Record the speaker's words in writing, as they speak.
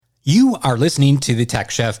You are listening to the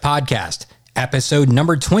Tech Chef Podcast, episode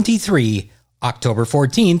number 23, October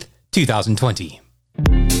 14th, 2020.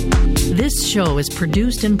 This show is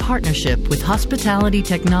produced in partnership with Hospitality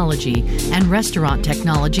Technology and Restaurant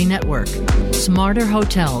Technology Network. Smarter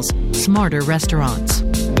hotels, smarter restaurants.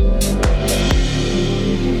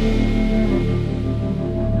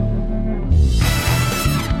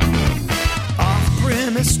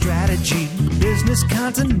 Off-premise strategy, business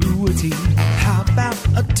continuity. How about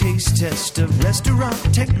a taste test of restaurant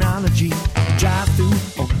technology?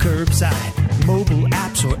 Drive-through or curbside, mobile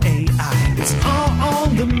apps or AI. It's all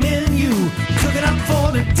on the menu, cooking up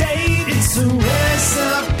for the day. It's a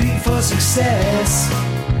recipe for success.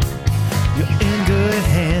 You're in good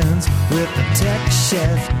hands with the Tech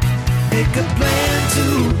Chef. Make a plan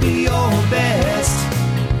to be your best.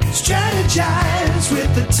 Strategize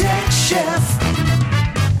with the Tech Chef.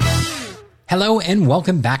 Hello and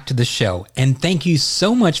welcome back to the show, and thank you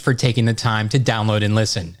so much for taking the time to download and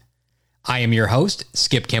listen. I am your host,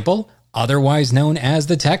 Skip Kimple, otherwise known as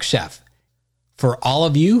the Tech Chef. For all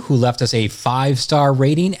of you who left us a 5-star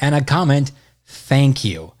rating and a comment, thank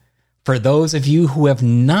you. For those of you who have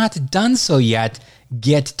not done so yet,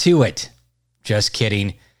 get to it. Just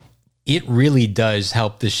kidding. It really does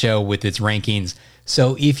help the show with its rankings,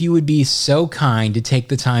 so if you would be so kind to take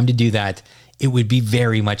the time to do that, it would be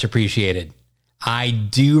very much appreciated. I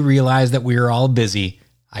do realize that we are all busy.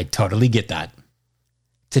 I totally get that.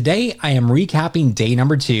 Today, I am recapping day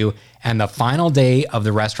number 2 and the final day of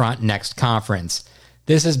the Restaurant Next conference.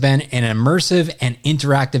 This has been an immersive and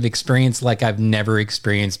interactive experience like I've never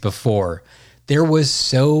experienced before. There was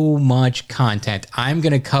so much content. I'm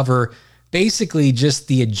going to cover basically just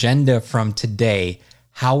the agenda from today.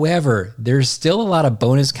 However, there's still a lot of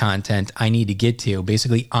bonus content I need to get to,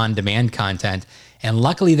 basically on-demand content. And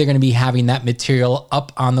luckily, they're going to be having that material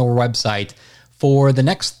up on their website for the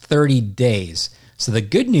next 30 days. So the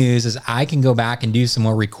good news is I can go back and do some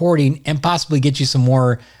more recording and possibly get you some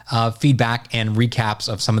more feedback and recaps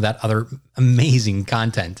of some of that other amazing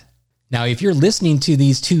content. Now, if you're listening to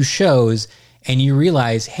these two shows and you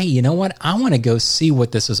realize, hey, you know what? I want to go see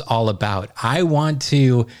what this is all about. I want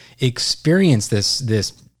to experience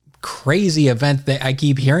this crazy event that I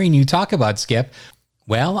keep hearing you talk about, Skip.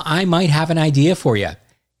 Well, I might have an idea for you.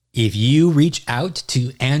 If you reach out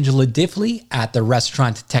to Angela Diffley at the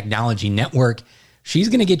Restaurant Technology Network, she's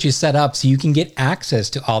going to get you set up so you can get access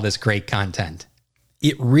to all this great content.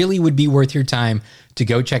 It really would be worth your time to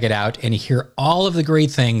go check it out and hear all of the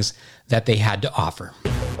great things that they had to offer.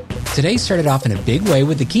 Today started off in a big way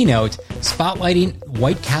with the keynote spotlighting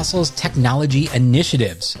White Castle's technology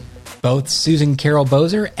initiatives. Both Susan Carol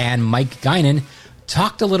Bozer and Mike Guinan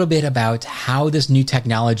talked a little bit about how this new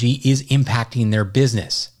technology is impacting their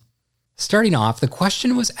business. Starting off, the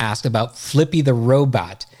question was asked about Flippy the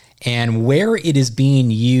robot and where it is being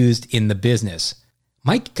used in the business.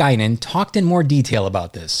 Mike Guinan talked in more detail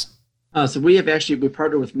about this. So we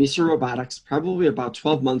partnered with Misa Robotics probably about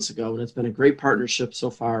 12 months ago, and it's been a great partnership so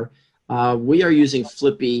far. We are using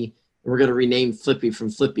Flippy. We're going to rename Flippy from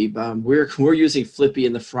Flippy, but we're using Flippy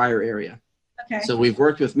in the fryer area. Okay. So we've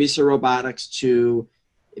worked with Misa Robotics to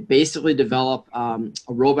basically develop a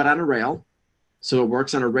robot on a rail. So it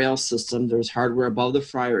works on a rail system. There's hardware above the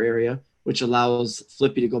fryer area, which allows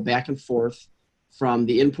Flippy to go back and forth from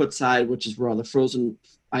the input side, which is where all the frozen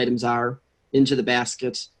items are, into the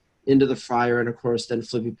basket, into the fryer, and of course then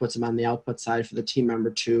Flippy puts them on the output side for the team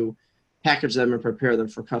member to package them and prepare them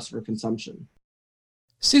for customer consumption.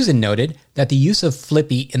 Susan noted that the use of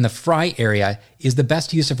Flippy in the fry area is the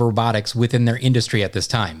best use of robotics within their industry at this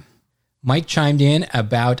time. Mike chimed in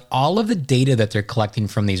about all of the data that they're collecting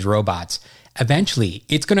from these robots. Eventually,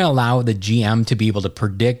 it's going to allow the GM to be able to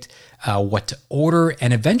predict what to order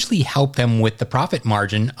and eventually help them with the profit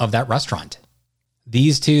margin of that restaurant.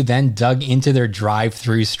 These two then dug into their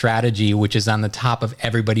drive-through strategy, which is on the top of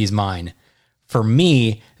everybody's mind. For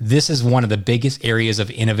me, this is one of the biggest areas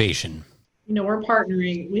of innovation. You know, we're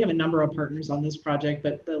partnering, we have a number of partners on this project,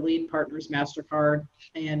 but the lead partner is MasterCard,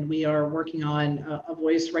 and we are working on a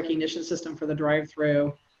voice recognition system for the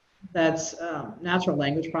drive-through that's natural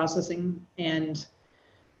language processing. And,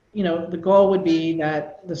 you know, the goal would be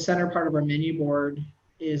that the center part of our menu board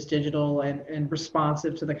is digital and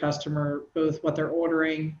responsive to the customer, both what they're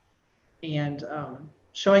ordering and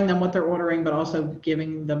showing them what they're ordering, but also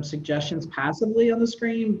giving them suggestions passively on the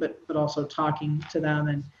screen, but also talking to them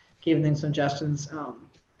and giving them suggestions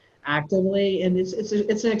actively. And it's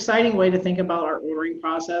an exciting way to think about our ordering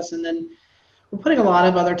process. And then we're putting a lot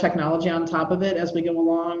of other technology on top of it as we go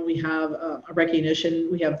along. We have a recognition.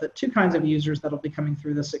 We have the two kinds of users that'll be coming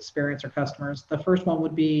through this experience, or customers. The first one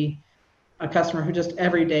would be a customer who just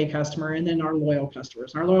everyday customer, and then our loyal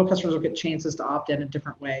customers. And our loyal customers will get chances to opt in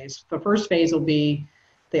different ways. The first phase will be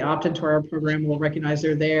they opt into our program, we'll recognize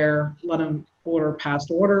they're there, let them order past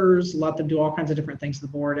orders, let them do all kinds of different things to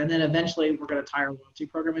the board. And then eventually we're going to tie our loyalty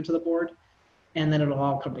program into the board, and then it'll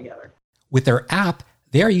all come together. With their app,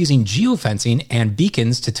 they are using geofencing and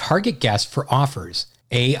beacons to target guests for offers.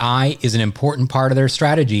 AI is an important part of their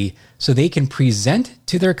strategy so they can present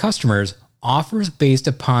to their customers offers based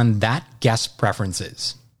upon that guest's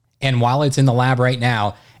preferences. And while it's in the lab right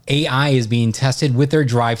now, AI is being tested with their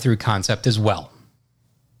drive-through concept as well.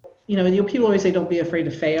 People always say don't be afraid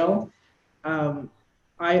to fail.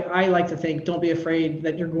 I like to think don't be afraid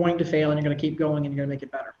that you're going to fail and you're going to keep going and you're going to make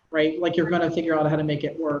it better, right? Like you're going to figure out how to make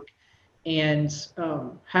it work. And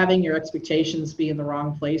having your expectations be in the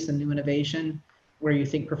wrong place in new innovation, where you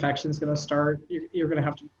think perfection is going to start, you're going to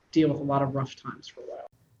have to deal with a lot of rough times for a while.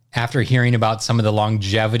 After hearing about some of the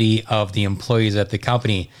longevity of the employees at the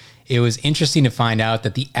company, it was interesting to find out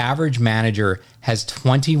that the average manager has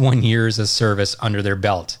 21 years of service under their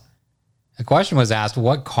belt. The question was asked,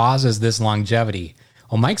 what causes this longevity?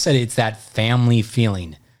 Well, Mike said it's that family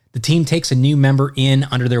feeling. The team takes a new member in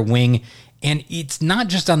under their wing, and it's not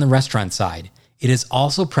just on the restaurant side. It is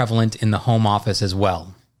also prevalent in the home office as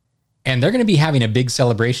well. And they're going to be having a big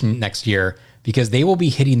celebration next year because they will be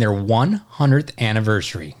hitting their 100th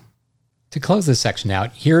anniversary. To close this section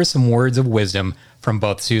out, here are some words of wisdom from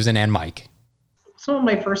both Susan and Mike. Some of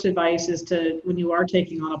my first advice is to, when you are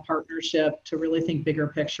taking on a partnership, to really think bigger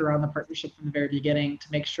picture on the partnership from the very beginning, to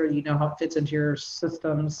make sure you know how it fits into your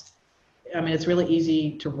systems. I mean, it's really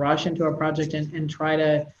easy to rush into a project and try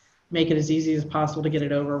to make it as easy as possible to get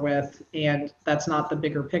it over with. And that's not the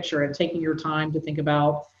bigger picture. And taking your time to think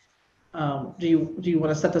about, do you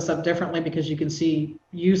want to set this up differently because you can see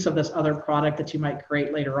use of this other product that you might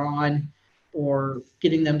create later on, or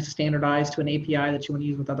getting them to standardize to an API that you want to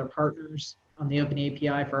use with other partners. On the Open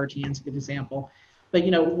API for RTN is a good example. But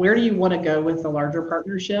where do you want to go with the larger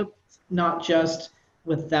partnership? Not just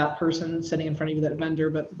with that person sitting in front of you, that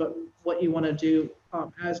vendor, but what you want to do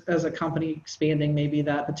as a company, expanding maybe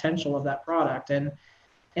that potential of that product. And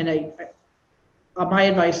my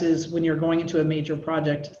advice is, when you're going into a major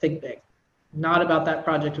project, think big, not about that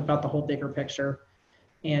project, about the whole bigger picture,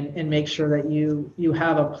 and make sure that you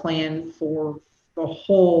have a plan for the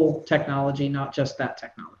whole technology, not just that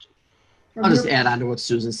technology. I'll just add on to what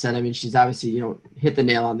Susan said. I mean, she's obviously, hit the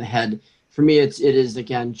nail on the head. For me, it is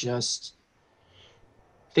again, just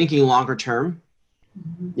thinking longer term.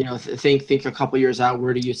 Mm-hmm. Think a couple years out.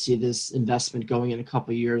 Where do you see this investment going in a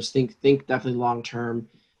couple of years? Think definitely long term.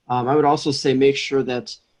 I would also say make sure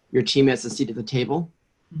that your team has a seat at the table,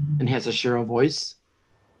 mm-hmm. and has a share of voice,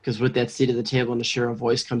 because with that seat at the table and the share of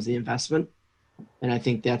voice comes the investment. And I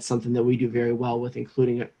think that's something that we do very well with,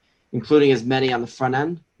 including as many on the front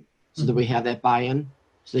end, so that we have that buy-in,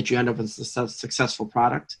 so that you end up with a successful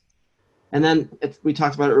product. And then we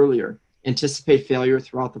talked about it earlier, anticipate failure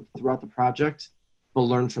throughout the project, but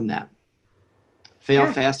learn from that. Fail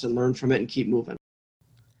fast and learn from it and keep moving.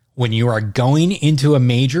 When you are going into a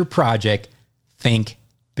major project, think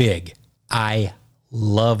big. I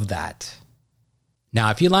love that.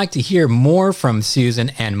 Now, if you'd like to hear more from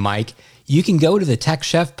Susan and Mike, you can go to the Tech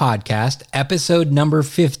Chef podcast, episode number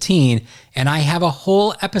 15, and I have a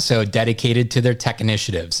whole episode dedicated to their tech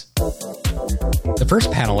initiatives. The first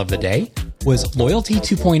panel of the day was Loyalty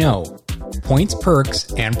 2.0, Points,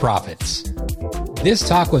 Perks, and Profits. This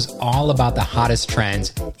talk was all about the hottest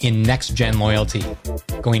trends in next-gen loyalty,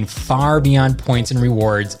 going far beyond points and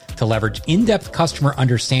rewards to leverage in-depth customer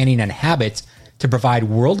understanding and habits to provide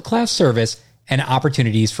world-class service and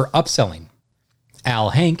opportunities for upselling.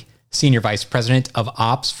 Al Hank, Senior Vice President of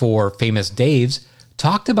Ops for Famous Dave's,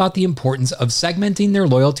 talked about the importance of segmenting their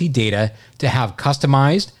loyalty data to have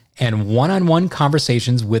customized and one-on-one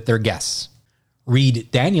conversations with their guests. Reed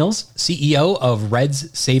Daniels, CEO of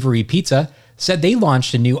Red's Savory Pizza, said they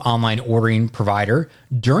launched a new online ordering provider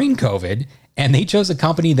during COVID, and they chose a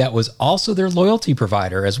company that was also their loyalty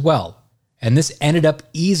provider as well. And this ended up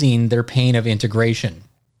easing their pain of integration.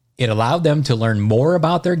 It allowed them to learn more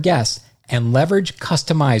about their guests and leverage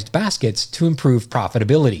customized baskets to improve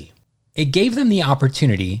profitability. It gave them the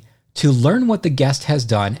opportunity to learn what the guest has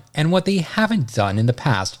done and what they haven't done in the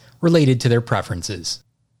past related to their preferences.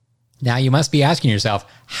 Now you must be asking yourself,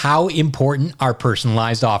 how important are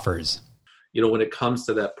personalized offers? When it comes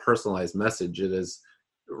to that personalized message, it is,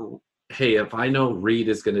 hey, if I know Reed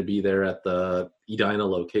is going to be there at the Edina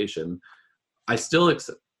location, I still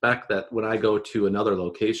expect that when I go to another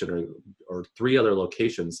location or 3 other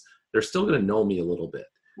locations, they're still going to know me a little bit.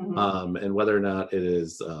 Mm-hmm. And whether or not it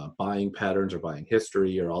is buying patterns or buying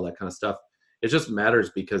history or all that kind of stuff, It just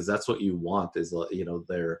matters because that's what you want is,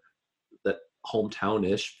 their that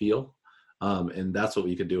hometown-ish feel. And that's what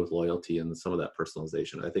we could do with loyalty and some of that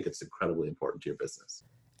personalization. I think it's incredibly important to your business.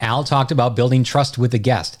 Al talked about building trust with the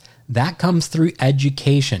guest. That comes through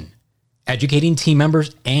education, educating team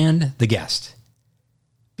members and the guest.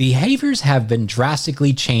 Behaviors have been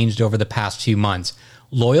drastically changed over the past few months.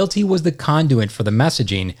 Loyalty was the conduit for the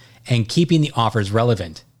messaging and keeping the offers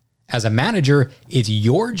relevant. As a manager, it's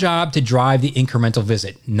your job to drive the incremental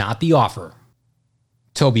visit, not the offer.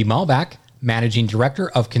 Toby Malbach, Managing Director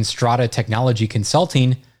of Constrata Technology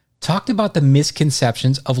Consulting, talked about the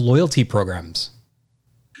misconceptions of loyalty programs.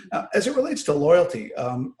 As it relates to loyalty,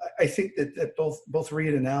 I think that both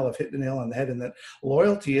Reed and Al have hit the nail on the head in that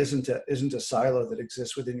loyalty isn't a silo that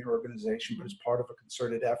exists within your organization, but is part of a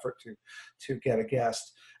concerted effort to get a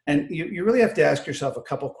guest. And you really have to ask yourself a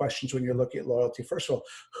couple questions when you're looking at loyalty. First of all,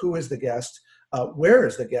 who is the guest? Where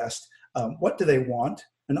is the guest? What do they want?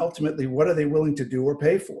 And ultimately, what are they willing to do or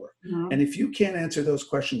pay for? Mm-hmm. And if you can't answer those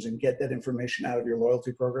questions and get that information out of your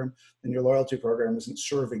loyalty program, then your loyalty program isn't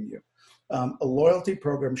serving you. A loyalty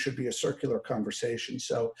program should be a circular conversation.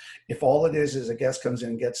 So if all it is a guest comes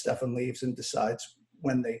in and gets stuff and leaves and decides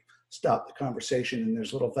when they stop the conversation and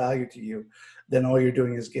there's little value to you, then all you're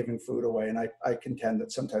doing is giving food away. And I contend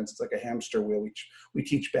that sometimes it's like a hamster wheel. We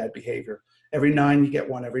teach bad behavior. Every 9 you get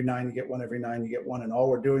one, every 9 you get one, every 9 you get one. And all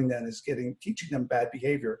we're doing then is teaching them bad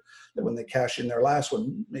behavior that when they cash in their last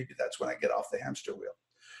one, maybe that's when I get off the hamster wheel.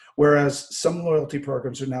 Whereas some loyalty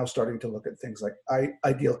programs are now starting to look at things like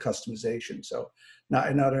ideal customization. So now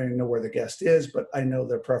I not only know where the guest is, but I know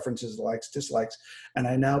their preferences, likes, dislikes, and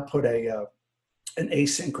I now put an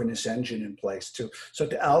asynchronous engine in place too. So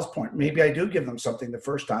to Al's point, maybe I do give them something the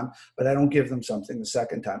first time, but I don't give them something the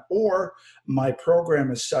second time. Or my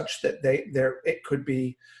program is such that it could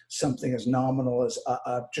be something as nominal as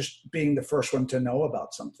just being the first one to know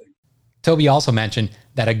about something. Toby also mentioned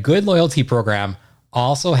that a good loyalty program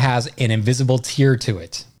also has an invisible tier to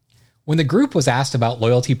it. When the group was asked about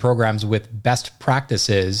loyalty programs with best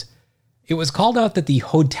practices, it was called out that the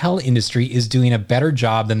hotel industry is doing a better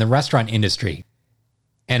job than the restaurant industry.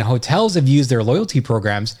 And hotels have used their loyalty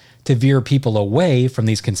programs to veer people away from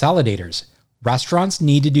these consolidators. Restaurants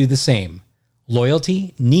need to do the same.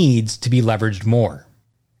 Loyalty needs to be leveraged more.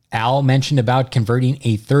 Al mentioned about converting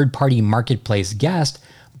a third-party marketplace guest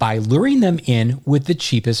by luring them in with the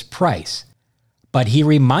cheapest price. But he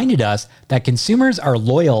reminded us that consumers are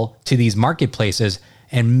loyal to these marketplaces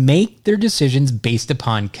and make their decisions based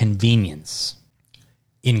upon convenience.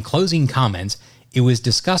 In closing comments, it was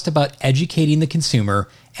discussed about educating the consumer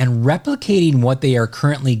and replicating what they are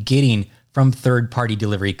currently getting from third-party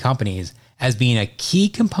delivery companies as being a key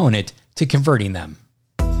component to converting them.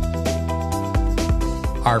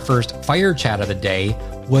 Our first fire chat of the day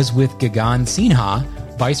was with Gagan Sinha,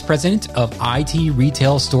 Vice President of IT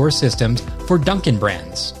Retail Store Systems for Dunkin'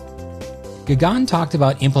 Brands. Gagan talked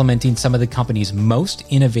about implementing some of the company's most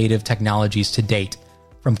innovative technologies to date,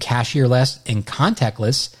 from cashierless and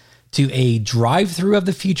contactless to a drive-through of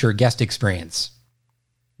the future guest experience.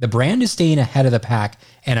 The brand is staying ahead of the pack,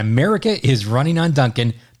 and America is running on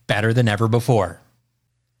Dunkin' better than ever before.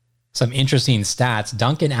 Some interesting stats: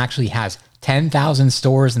 Dunkin' actually has 10,000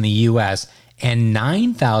 stores in the US and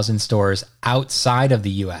 9,000 stores outside of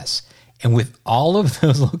the US. And with all of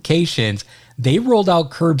those locations, they rolled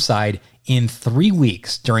out curbside in 3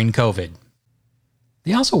 weeks during COVID.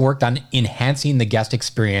 They also worked on enhancing the guest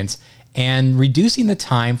experience and reducing the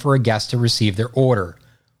time for a guest to receive their order.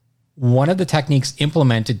 One of the techniques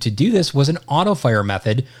implemented to do this was an auto-fire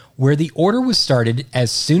method where the order was started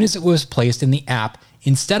as soon as it was placed in the app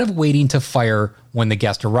instead of waiting to fire when the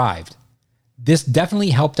guest arrived. This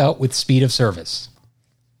definitely helped out with speed of service.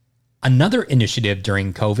 Another initiative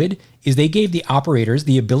during COVID is they gave the operators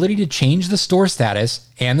the ability to change the store status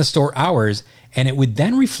and the store hours, and it would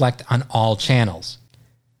then reflect on all channels.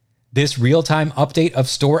 This real-time update of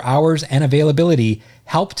store hours and availability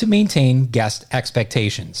helped to maintain guest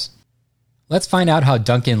expectations. Let's find out how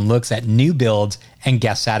Dunkin' looks at new builds and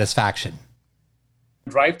guest satisfaction.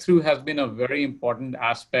 Drive-through has been a very important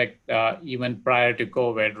aspect even prior to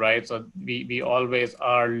COVID, right? So we always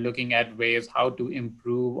are looking at ways how to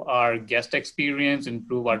improve our guest experience,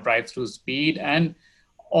 improve our drive-through speed, and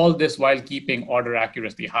all this while keeping order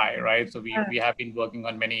accuracy high, right? So we have been working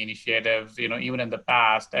on many initiatives, even in the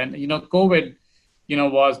past. And, COVID,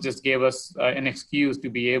 gave us an excuse to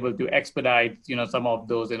be able to expedite, some of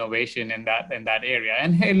those innovation in that area.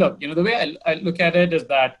 And hey, look, the way I look at it is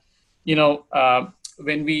that,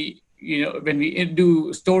 when we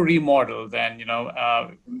do store remodels and,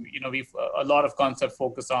 we a lot of concept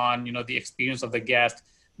focus on, the experience of the guest.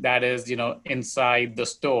 that is, inside the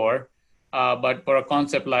store. But for a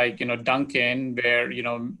concept like, Dunkin', where,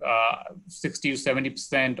 60 to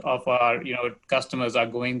 70% of our, customers are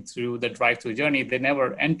going through the drive-through journey, they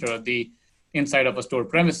never enter the inside of a store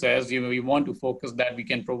premises. We want to focus that we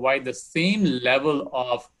can provide the same level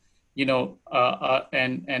of,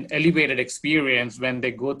 an elevated experience when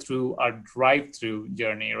they go through our drive-through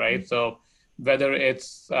journey, right? So whether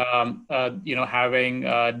it's, having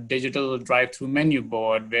a digital drive-through menu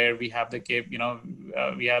board where we have the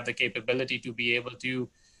capability to be able to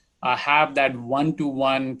have that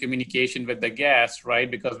one-to-one communication with the guest, right?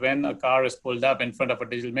 Because when a car is pulled up in front of a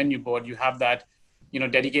digital menu board, you have that,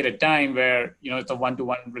 dedicated time where, it's a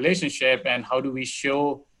one-to-one relationship. And how do we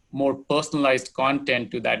show more personalized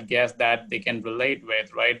content to that guest that they can relate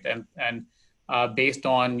with, right? And based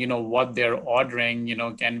on, what they're ordering,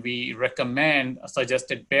 can we recommend a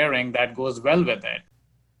suggested pairing that goes well with it?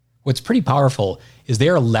 What's pretty powerful is they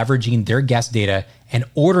are leveraging their guest data and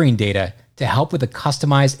ordering data to help with a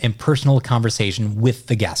customized and personal conversation with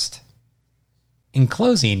the guest. In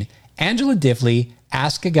closing, Angela Diffley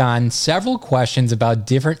asked Gagan several questions about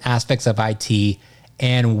different aspects of IT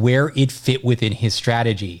and where it fit within his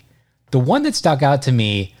strategy. The one that stuck out to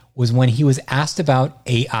me was when he was asked about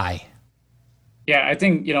AI. Yeah, I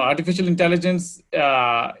think, artificial intelligence,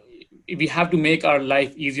 we have to make our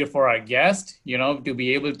life easier for our guests, to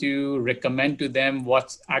be able to recommend to them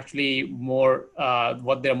what's actually more,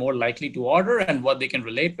 what they're more likely to order and what they can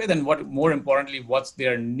relate with, and what, more importantly, what's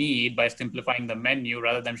their need, by simplifying the menu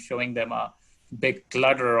rather than showing them a big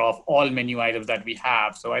clutter of all menu items that we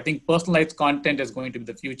have. So I think personalized content is going to be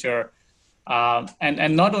the future.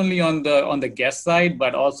 And not only on the guest side,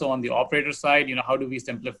 but also on the operator side, how do we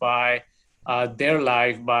simplify their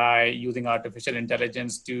life by using artificial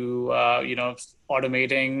intelligence to,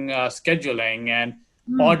 automating scheduling and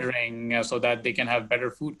ordering so that they can have better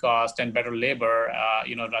food cost and better labor,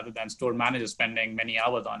 rather than store managers spending many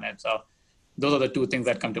hours on it. So those are the two things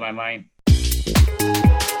that come to my mind.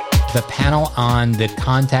 The panel on the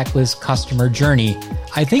contactless customer journey,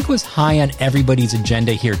 I think, was high on everybody's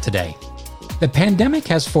agenda here today. The pandemic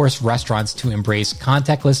has forced restaurants to embrace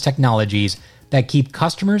contactless technologies that keep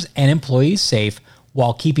customers and employees safe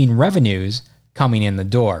while keeping revenues coming in the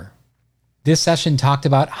door. This session talked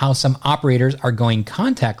about how some operators are going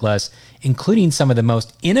contactless, including some of the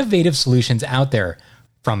most innovative solutions out there,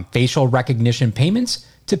 from facial recognition payments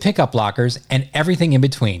to pickup lockers and everything in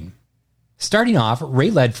between. Starting off, Ray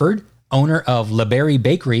Ledford, owner of LeBerry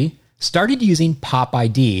Bakery, started using Pop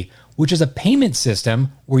ID, which is a payment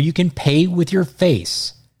system where you can pay with your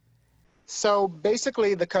face. So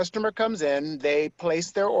basically, the customer comes in, they place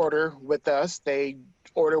their order with us, they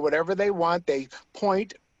order whatever they want, they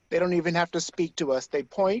point, they don't even have to speak to us, they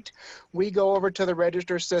point. We go over to the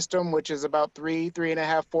register system, which is about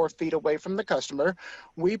 3.5, 4 feet away from the customer.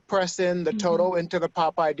 We press in the total into the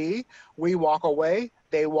Pop ID, we walk away,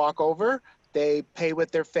 they walk over, they pay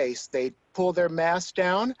with their face. They pull their mask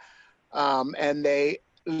down, and they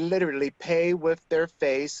literally pay with their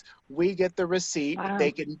face. We get the receipt. Wow.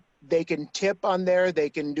 They can tip on there. They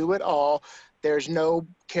can do it all. There's no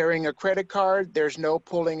carrying a credit card. There's no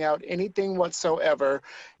pulling out anything whatsoever.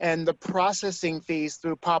 And the processing fees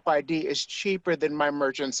through Pop ID is cheaper than my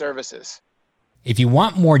merchant services. If you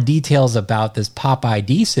want more details about this Pop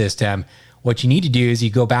ID system, what you need to do is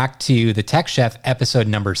you go back to the Tech Chef episode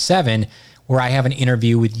number 7, where I have an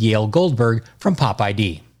interview with Yael Goldberg from Pop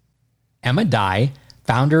ID. Emma Dye,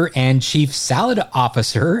 founder and chief salad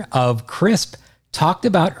officer of Crisp, talked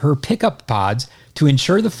about her pickup pods to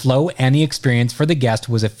ensure the flow and the experience for the guest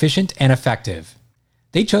was efficient and effective.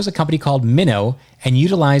 They chose a company called Minnow and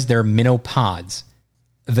utilized their Minnow pods.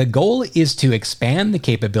 The goal is to expand the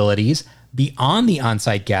capabilities beyond the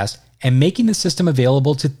on-site guest and making the system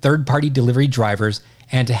available to third-party delivery drivers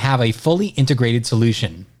and to have a fully integrated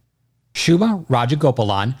solution. Shubha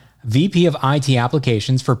Rajagopalan, VP of IT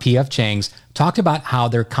Applications for P.F. Chang's, talked about how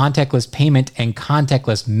their contactless payment and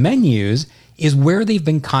contactless menus is where they've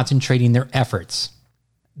been concentrating their efforts.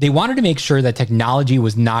 They wanted to make sure that technology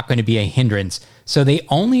was not going to be a hindrance, so they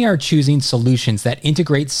only are choosing solutions that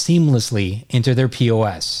integrate seamlessly into their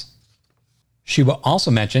POS. Shubha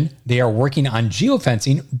also mentioned they are working on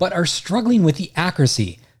geofencing but are struggling with the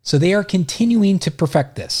accuracy, so they are continuing to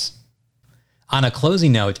perfect this. On a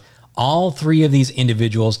closing note, all 3 of these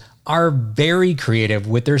individuals are very creative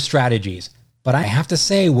with their strategies, but I have to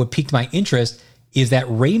say what piqued my interest is that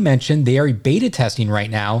Ray mentioned they are beta testing right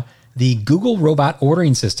now the Google Robot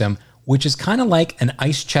Ordering System, which is kind of like an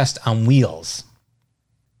ice chest on wheels.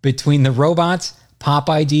 Between the robots, Pop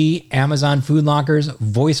ID, Amazon food lockers,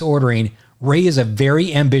 voice ordering, Ray is a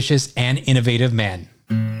very ambitious and innovative man.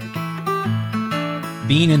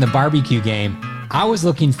 Being in the barbecue game, I was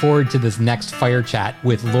looking forward to this next fire chat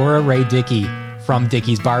with Laura Ray Dickey from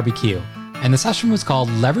Dickey's Barbecue, and the session was called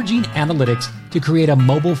Leveraging Analytics to Create a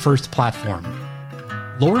Mobile-First Platform.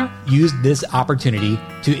 Laura used this opportunity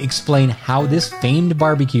to explain how this famed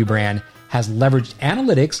barbecue brand has leveraged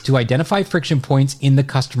analytics to identify friction points in the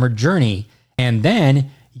customer journey, and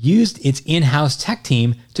then used its in-house tech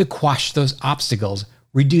team to quash those obstacles,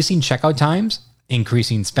 reducing checkout times,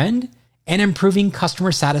 increasing spend, and improving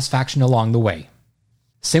customer satisfaction along the way.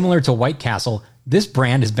 Similar to White Castle, this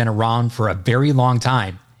brand has been around for a very long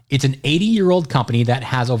time. It's an 80-year-old company that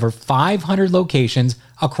has over 500 locations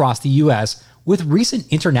across the US with recent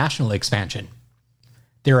international expansion.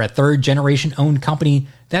 They're a third-generation owned company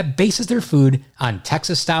that bases their food on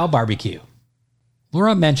Texas-style barbecue.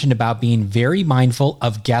 Laura mentioned about being very mindful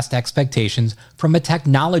of guest expectations from a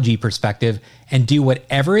technology perspective and do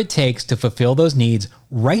whatever it takes to fulfill those needs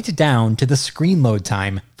right down to the screen load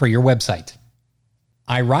time for your website.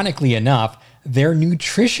 Ironically enough, their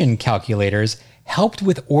nutrition calculators helped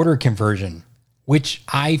with order conversion, which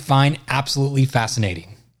I find absolutely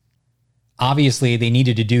fascinating. Obviously, they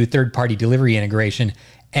needed to do third-party delivery integration,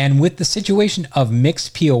 and with the situation of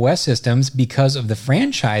mixed POS systems because of the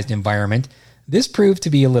franchised environment, this proved to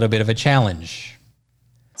be a little bit of a challenge.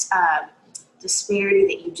 Disparity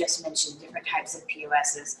that you just mentioned, different types of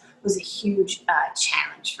POSs, was a huge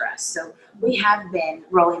challenge for us. So we have been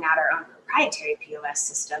rolling out our own proprietary POS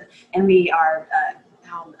system, and we are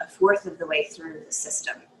now a fourth of the way through the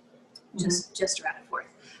system, just around a fourth,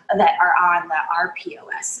 that are on our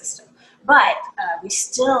POS system. But we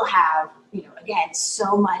still have, again,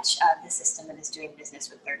 so much of the system that is doing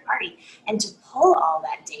business with third party. And to pull all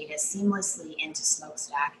that data seamlessly into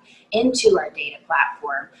Smokestack, into our data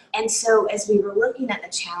platform. And so as we were looking at the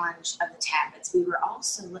challenge of the tablets, we were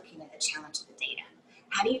also looking at the challenge of the data.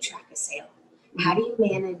 How do you track a sale? How do you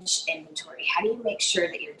manage inventory? How do you make sure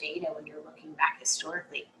that your data, when you're looking back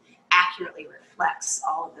historically, accurately reflects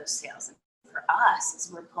all of those sales? And for us,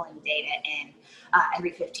 as we're pulling data in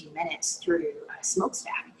every 15 minutes through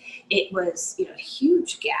Smokestack, it was a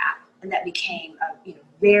huge gap, and that became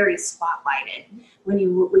very spotlighted when we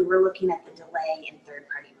were looking at the delay in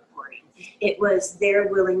third-party reporting. It was their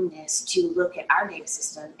willingness to look at our data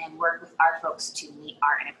system and work with our folks to meet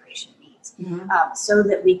our integration needs, so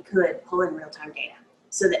that we could pull in real-time data.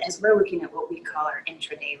 So that as we're looking at what we call our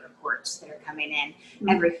intraday reports that are coming in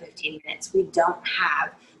every 15 minutes, we don't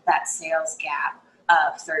have that sales gap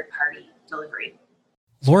of third-party delivery.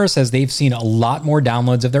 Laura says they've seen a lot more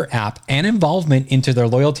downloads of their app and involvement into their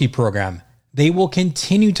loyalty program. They will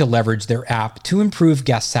continue to leverage their app to improve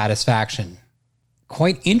guest satisfaction.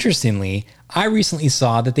 Quite interestingly, I recently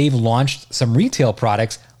saw that they've launched some retail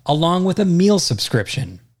products along with a meal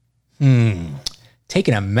subscription.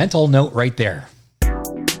 Taking a mental note right there.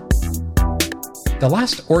 The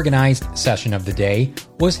last organized session of the day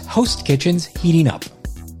was Host Kitchen's Heating Up.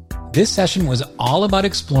 This session was all about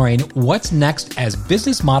exploring what's next as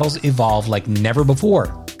business models evolve like never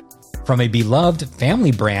before. From a beloved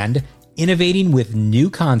family brand innovating with new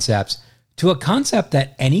concepts to a concept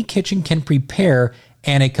that any kitchen can prepare,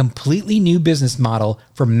 and a completely new business model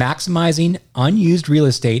for maximizing unused real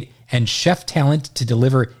estate and chef talent to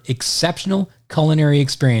deliver exceptional culinary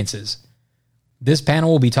experiences. This panel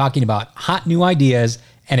will be talking about hot new ideas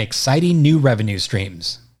and exciting new revenue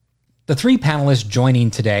streams. The three panelists joining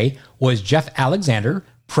today was Jeff Alexander,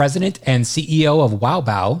 President and CEO of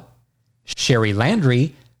WowBow, Sherry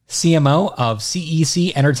Landry, CMO of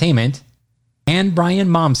CEC Entertainment, and Brian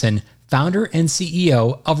Momsen, founder and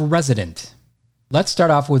CEO of Resident. Let's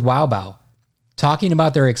start off with WowBow. Talking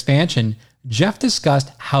about their expansion, Jeff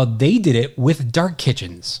discussed how they did it with dark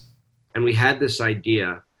kitchens. And we had this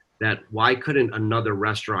idea that why couldn't another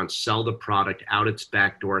restaurant sell the product out its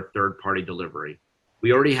back door, third-party delivery?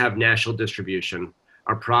 We already have national distribution.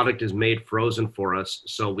 Our product is made frozen for us,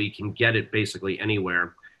 so we can get it basically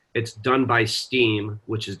anywhere. It's done by steam,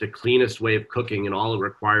 which is the cleanest way of cooking, and all it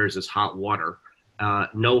requires is hot water.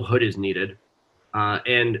 No hood is needed.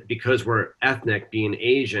 And because we're ethnic, being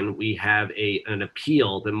Asian, we have an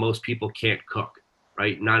appeal that most people can't cook,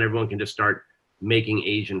 right? Not everyone can just start making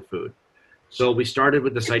Asian food. So we started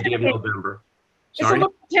with this idea of November. Sorry? It's a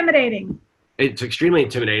little intimidating. It's extremely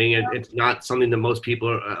intimidating. It's not something that most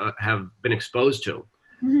people have been exposed to.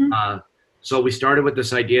 So we started with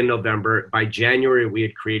this idea in November. By January, we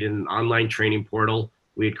had created an online training portal.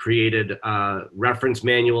 We had created reference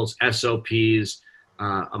manuals, SOPs,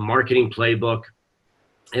 a marketing playbook,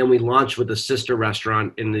 and we launched with a sister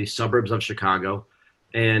restaurant in the suburbs of Chicago.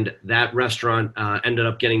 And that restaurant ended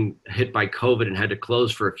up getting hit by COVID and had to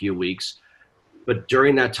close for a few weeks. But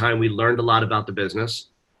during that time, we learned a lot about the business.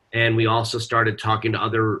 And we also started talking to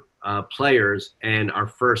other players, and our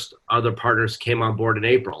first other partners came on board in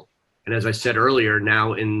April. And as I said earlier,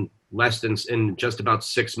 now in just about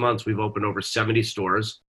 6 months, we've opened over 70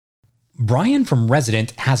 stores. Brian from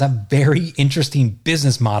Resident has a very interesting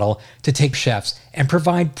business model to take chefs and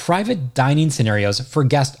provide private dining scenarios for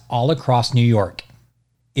guests all across New York.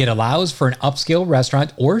 It allows for an upscale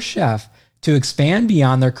restaurant or chef to expand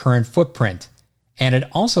beyond their current footprint. And it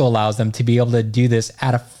also allows them to be able to do this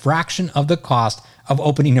at a fraction of the cost of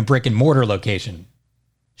opening a brick and mortar location.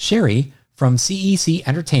 Sherry from CEC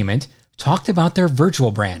Entertainment talked about their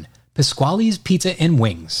virtual brand, Pasquale's Pizza and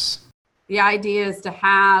Wings. The idea is to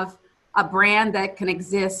have a brand that can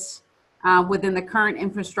exist within the current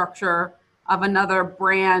infrastructure of another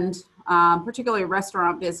brand, particularly a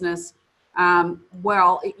restaurant business.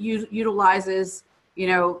 It utilizes,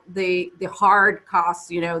 the hard costs,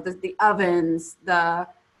 the ovens,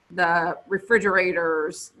 the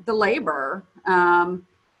refrigerators, the labor,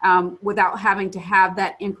 without having to have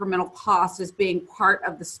that incremental cost as being part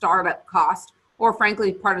of the startup cost, or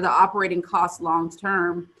frankly, part of the operating cost long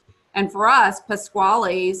term. And for us,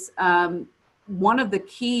 Pasquale's, one of the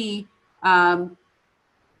key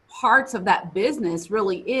parts of that business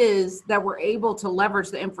really is that we're able to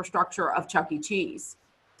leverage the infrastructure of Chuck E. Cheese.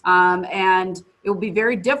 And it will be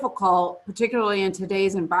very difficult, particularly in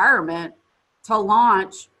today's environment, to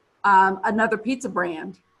launch another pizza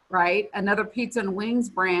brand, right? Another pizza and wings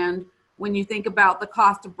brand, when you think about the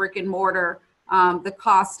cost of brick and mortar, the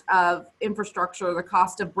cost of infrastructure, the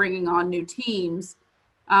cost of bringing on new teams,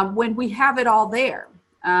 when we have it all there.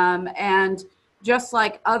 And just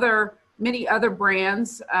like many other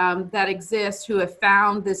brands that exist who have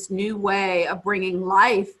found this new way of bringing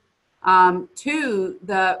life to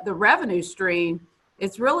the revenue stream,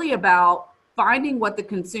 it's really about finding what the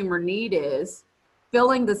consumer need is,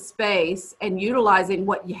 filling the space, and utilizing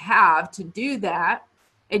what you have to do that.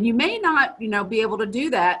 And you may not, be able to do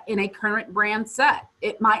that in a current brand set.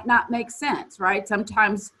 It might not make sense, right?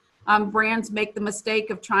 Sometimes brands make the mistake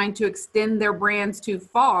of trying to extend their brands too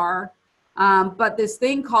far. But this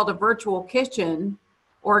thing called a virtual kitchen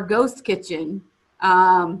or a ghost kitchen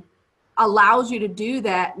allows you to do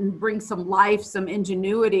that and bring some life, some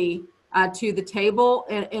ingenuity to the table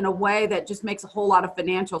in a way that just makes a whole lot of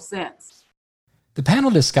financial sense. The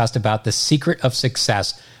panel discussed about the secret of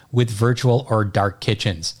success with virtual or dark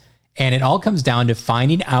kitchens. And it all comes down to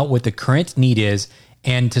finding out what the current need is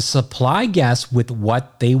and to supply guests with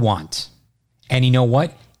what they want. And you know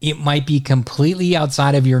what? It might be completely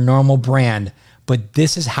outside of your normal brand, but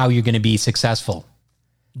this is how you're going to be successful.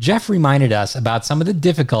 Jeff reminded us about some of the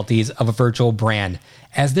difficulties of a virtual brand,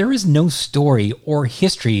 as there is no story or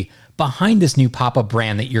history behind this new pop-up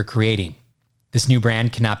brand that you're creating. This new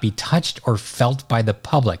brand cannot be touched or felt by the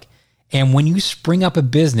public. And when you spring up a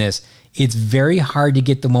business, it's very hard to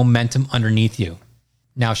get the momentum underneath you.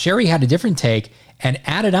 Now, Sherry had a different take and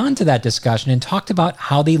added on to that discussion and talked about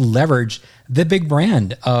how they leverage the big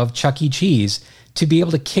brand of Chuck E. Cheese to be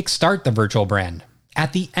able to kickstart the virtual brand.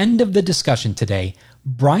 At the end of the discussion today,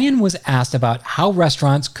 Brian was asked about how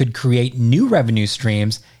restaurants could create new revenue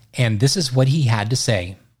streams, and this is what he had to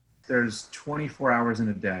say. There's 24 hours in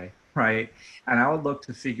a day, right? And I would look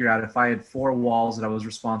to figure out, if I had 4 walls that I was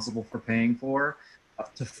responsible for paying for,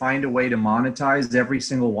 to find a way to monetize every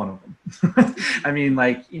single one of them. I mean,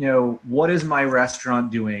 what is my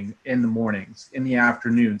restaurant doing in the mornings, in the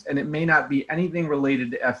afternoons? And it may not be anything related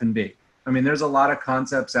to F&B. I mean, there's a lot of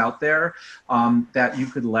concepts out there that you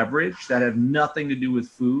could leverage that have nothing to do with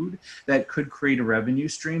food, that could create a revenue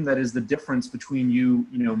stream that is the difference between you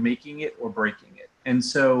making it or breaking it. And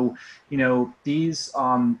so, these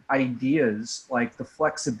ideas, like the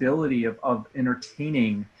flexibility of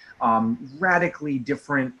entertaining radically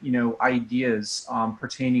different, ideas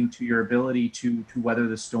pertaining to your ability to weather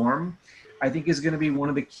the storm, I think is going to be one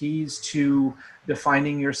of the keys to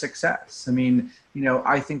defining your success. I mean,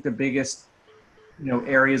 I think the biggest,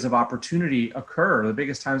 areas of opportunity occur, the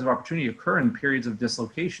biggest times of opportunity occur in periods of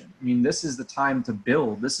dislocation. I mean, this is the time to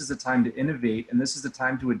build, this is the time to innovate, and this is the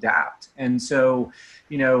time to adapt. And so,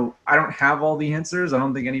 I don't have all the answers. I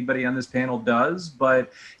don't think anybody on this panel does,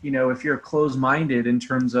 but, if you're closed-minded in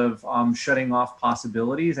terms of shutting off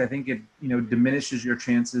possibilities, I think it, diminishes your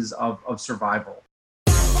chances of survival.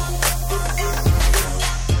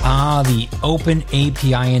 The Open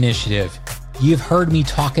API Initiative. You've heard me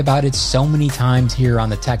talk about it so many times here on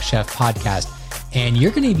the Tech Chef podcast, and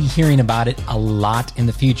you're going to be hearing about it a lot in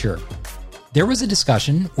the future. There was a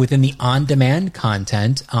discussion within the on-demand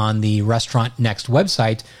content on the Restaurant Next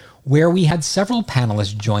website where we had several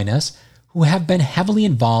panelists join us who have been heavily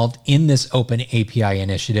involved in this Open API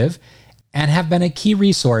initiative and have been a key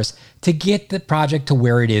resource to get the project to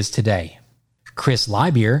where it is today. Chris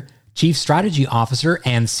Leibier, Chief Strategy Officer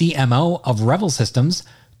and CMO of Revel Systems,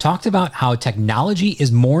 talked about how technology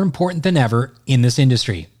is more important than ever in this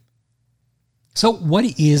industry. So what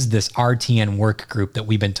is this RTN work group that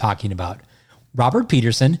we've been talking about? Robert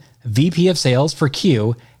Peterson, VP of Sales for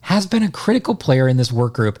Q, has been a critical player in this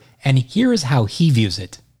work group, and here is how he views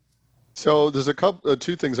it. So there's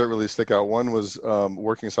two things that really stick out. One was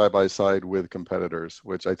working side by side with competitors,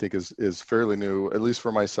 which I think is fairly new, at least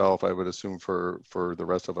for myself. I would assume for the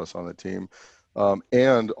rest of us on the team,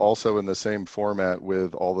 and also in the same format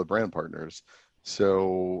with all the brand partners.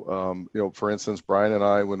 So for instance, Brian and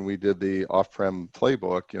I, when we did the off-prem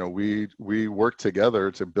playbook, we worked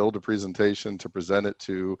together to build a presentation to present it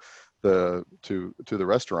to the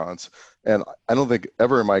restaurants. And I don't think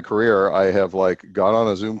ever in my career I have got on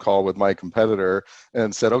a Zoom call with my competitor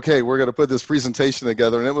and said, okay, we're going to put this presentation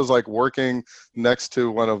together. And it was like working next to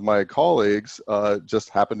one of my colleagues, just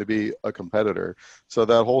happened to be a competitor. So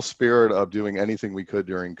that whole spirit of doing anything we could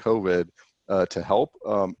during COVID to help,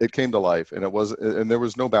 it came to life, and there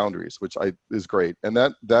was no boundaries, which is great. And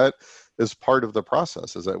that is part of the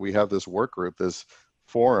process, is that we have this work group, this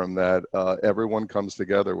forum that everyone comes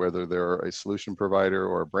together, whether they're a solution provider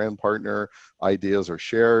or a brand partner. Ideas are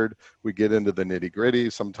shared. We get into the nitty gritty.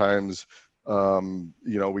 Sometimes,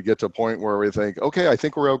 we get to a point where we think, okay, I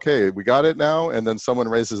think we're okay. We got it now. And then someone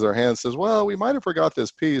raises their hand and says, well, we might have forgot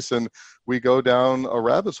this piece. And we go down a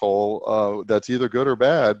rabbit hole that's either good or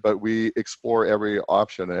bad, but we explore every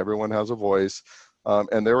option, and everyone has a voice.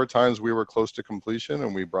 And there were times we were close to completion,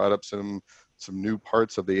 and we brought up some new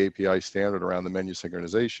parts of the API standard around the menu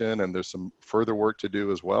synchronization, and there's some further work to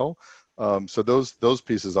do as well. So those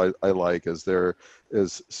pieces I like, as there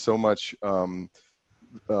is so much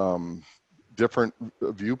different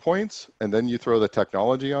viewpoints, and then you throw the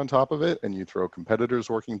technology on top of it, and you throw competitors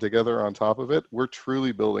working together on top of it. We're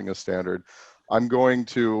truly building a standard. I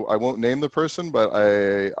won't name the person, but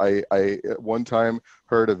I at one time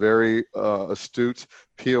heard a very astute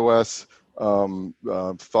POS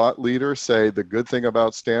thought leader say the good thing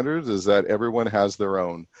about standards is that everyone has their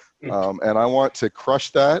own. And I want to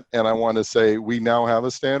crush that, and I want to say we now have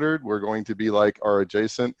a standard. We're going to be like our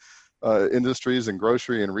adjacent industries in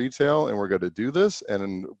grocery and retail, and we're going to do this,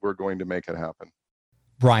 and we're going to make it happen.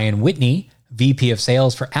 Brian Whitney, VP of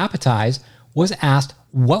Sales for Appetize, was asked,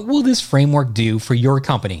 what will this framework do for your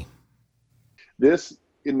company? This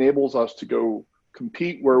enables us to go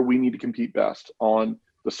compete where we need to compete best on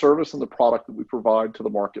the service and the product that we provide to the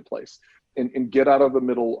marketplace, and get out of the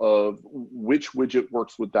middle of which widget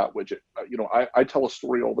works with that widget. I tell a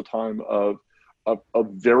story all the time of a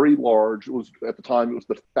very large, at the time, it was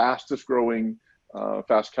the fastest growing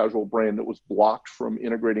fast casual brand that was blocked from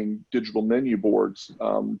integrating digital menu boards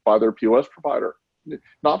by their POS provider.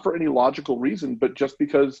 Not for any logical reason, but just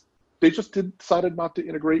because they just decided not to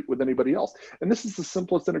integrate with anybody else. And this is the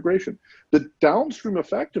simplest integration. The downstream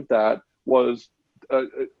effect of that was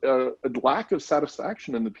a lack of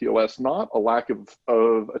satisfaction in the POS, not a lack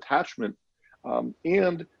of attachment.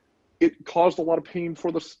 And it caused a lot of pain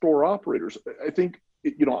for the store operators. I think,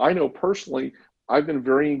 I know personally, I've been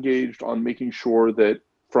very engaged on making sure that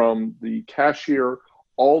from the cashier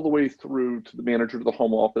all the way through to the manager to the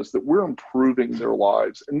home office, that we're improving their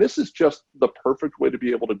lives. And this is just the perfect way to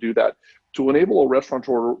be able to do that, to enable a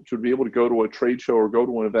restaurateur to be able to go to a trade show or go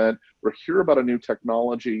to an event or hear about a new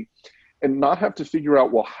technology and not have to figure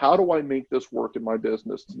out, well, how do I make this work in my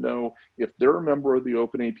business, to know if they're a member of the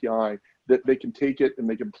Open API, that they can take it and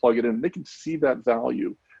they can plug it in, and they can see that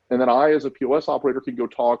value. And then I, as a POS operator, can go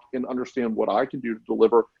talk and understand what I can do to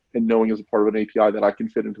deliver, and knowing as a part of an API that I can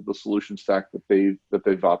fit into the solution stack that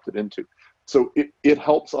they've opted into. So it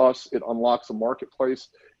helps us, it unlocks a marketplace,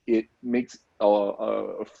 it makes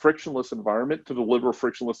a frictionless environment to deliver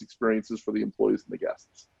frictionless experiences for the employees and the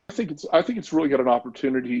guests. I think it's really got an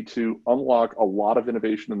opportunity to unlock a lot of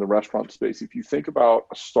innovation in the restaurant space. If you think about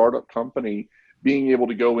a startup company being able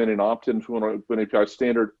to go in and opt into an Open API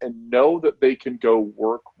standard and know that they can go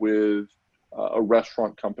work with a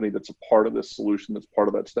restaurant company that's a part of this solution, that's part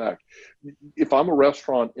of that stack. If I'm a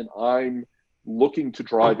restaurant and I'm looking to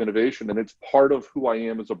drive innovation, and it's part of who I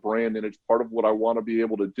am as a brand, and it's part of what I want to be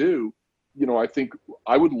able to do, I think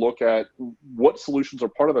I would look at what solutions are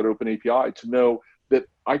part of that Open API to know that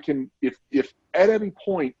I can, if at any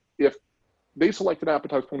point, if they select an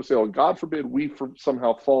Appetize point of sale, and God forbid we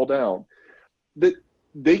somehow fall down, that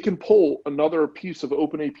they can pull another piece of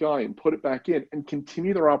open API and put it back in and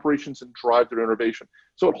continue their operations and drive their innovation.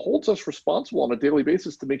 So it holds us responsible on a daily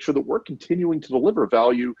basis to make sure that we're continuing to deliver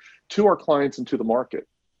value to our clients and to the market.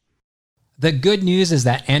 The good news is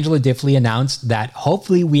that Angela Diffley announced that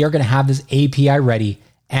hopefully we are going to have this API ready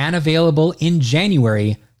and available in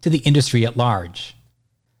January to the industry at large.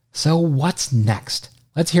 So what's next?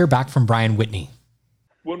 Let's hear back from Brian Whitney.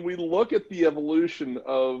 When we look at the evolution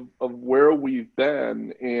of where we've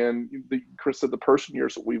been, and Chris said the person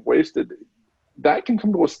years that we've wasted, that can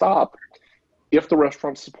come to a stop if the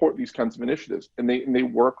restaurants support these kinds of initiatives and they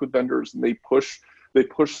work with vendors and they push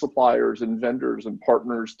suppliers and vendors and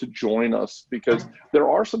partners to join us, because there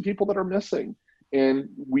are some people that are missing, and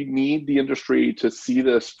we need the industry to see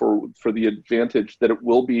this for the advantage that it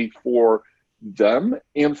will be for them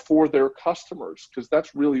and for their customers, because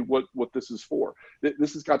that's really what this is for.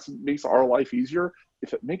 This has got makes our life easier.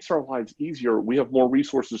 If it makes our lives easier, we have more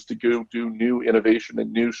resources to go do new innovation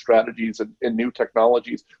and new strategies and new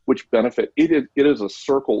technologies which benefit. It is a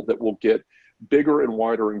circle that will get bigger and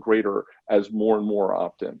wider and greater as more and more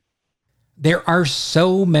opt in. There are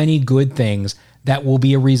so many good things that will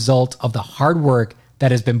be a result of the hard work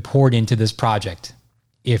that has been poured into this project.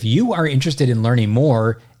 If you are interested in learning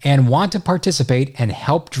more and want to participate and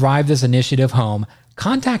help drive this initiative home,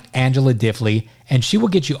 contact Angela Diffley and she will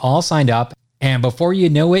get you all signed up. And before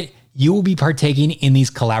you know it, you will be partaking in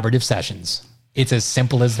these collaborative sessions. It's as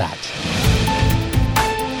simple as that.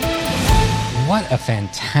 What a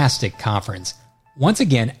fantastic conference. Once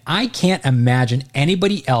again, I can't imagine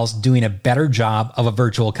anybody else doing a better job of a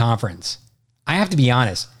virtual conference. I have to be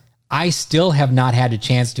honest, I still have not had a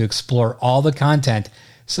chance to explore all the content,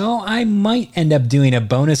 so I might end up doing a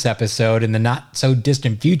bonus episode in the not so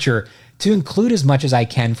distant future to include as much as I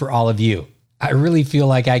can for all of you. I really feel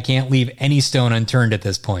like I can't leave any stone unturned at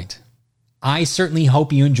this point. I certainly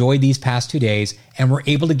hope you enjoyed these past 2 days and were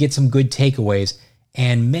able to get some good takeaways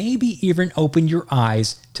and maybe even open your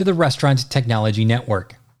eyes to the Restaurant Technology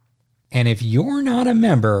Network. And if you're not a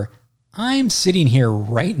member, I'm sitting here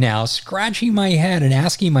right now scratching my head and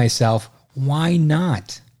asking myself, why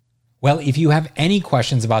not? Well, if you have any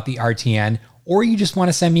questions about the RTN, or you just want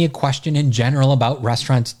to send me a question in general about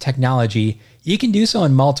restaurant technology, you can do so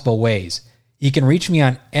in multiple ways. You can reach me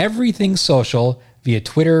on everything social via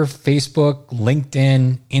Twitter, Facebook,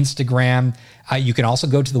 LinkedIn, Instagram. You can also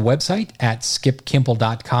go to the website at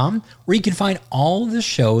skipkimpel.com, where you can find all the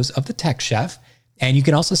shows of the Tech Chef, and you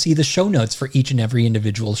can also see the show notes for each and every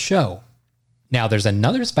individual show. Now, there's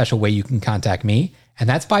another special way you can contact me, and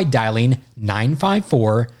that's by dialing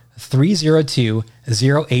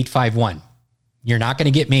 954-302-0851. You're not going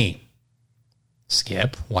to get me.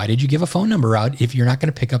 Skip, why did you give a phone number out if you're not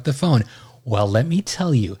going to pick up the phone? Well, let me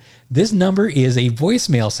tell you, this number is a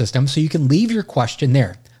voicemail system, so you can leave your question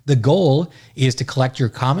there. The goal is to collect your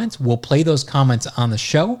comments. We'll play those comments on the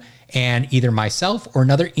show, and either myself or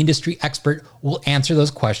another industry expert will answer those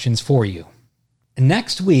questions for you.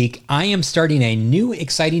 Next week, I am starting a new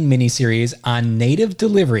exciting mini-series on native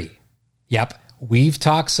delivery. Yep, we've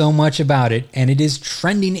talked so much about it, and it is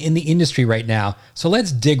trending in the industry right now, so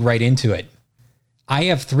let's dig right into it. I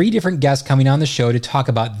have 3 different guests coming on the show to talk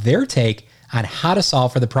about their take on how to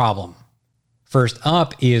solve for the problem. First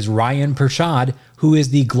up is Ryan Pershad, who is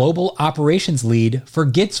the global operations lead for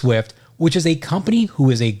GetSwift, which is a company who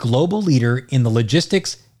is a global leader in the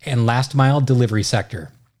logistics and last mile delivery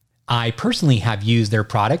sector. I personally have used their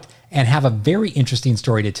product and have a very interesting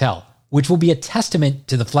story to tell, which will be a testament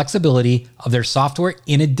to the flexibility of their software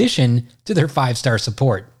in addition to their 5-star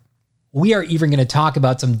support. We are even going to talk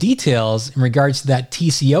about some details in regards to that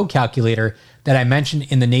TCO calculator that I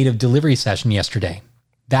mentioned in the native delivery session yesterday.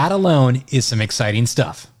 That alone is some exciting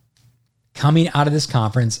stuff. Coming out of this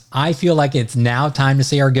conference, I feel like it's now time to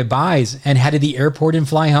say our goodbyes and head to the airport and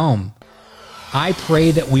fly home. I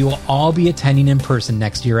pray that we will all be attending in person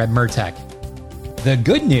next year at MERTEC. The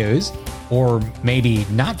good news, or maybe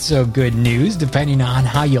not so good news, depending on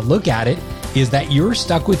how you look at it, is that you're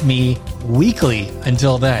stuck with me weekly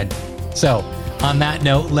until then. So, on that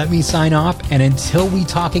note, let me sign off, and until we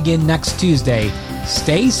talk again next Tuesday,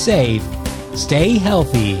 stay safe, stay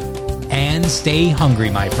healthy, and stay hungry,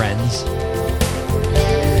 my friends.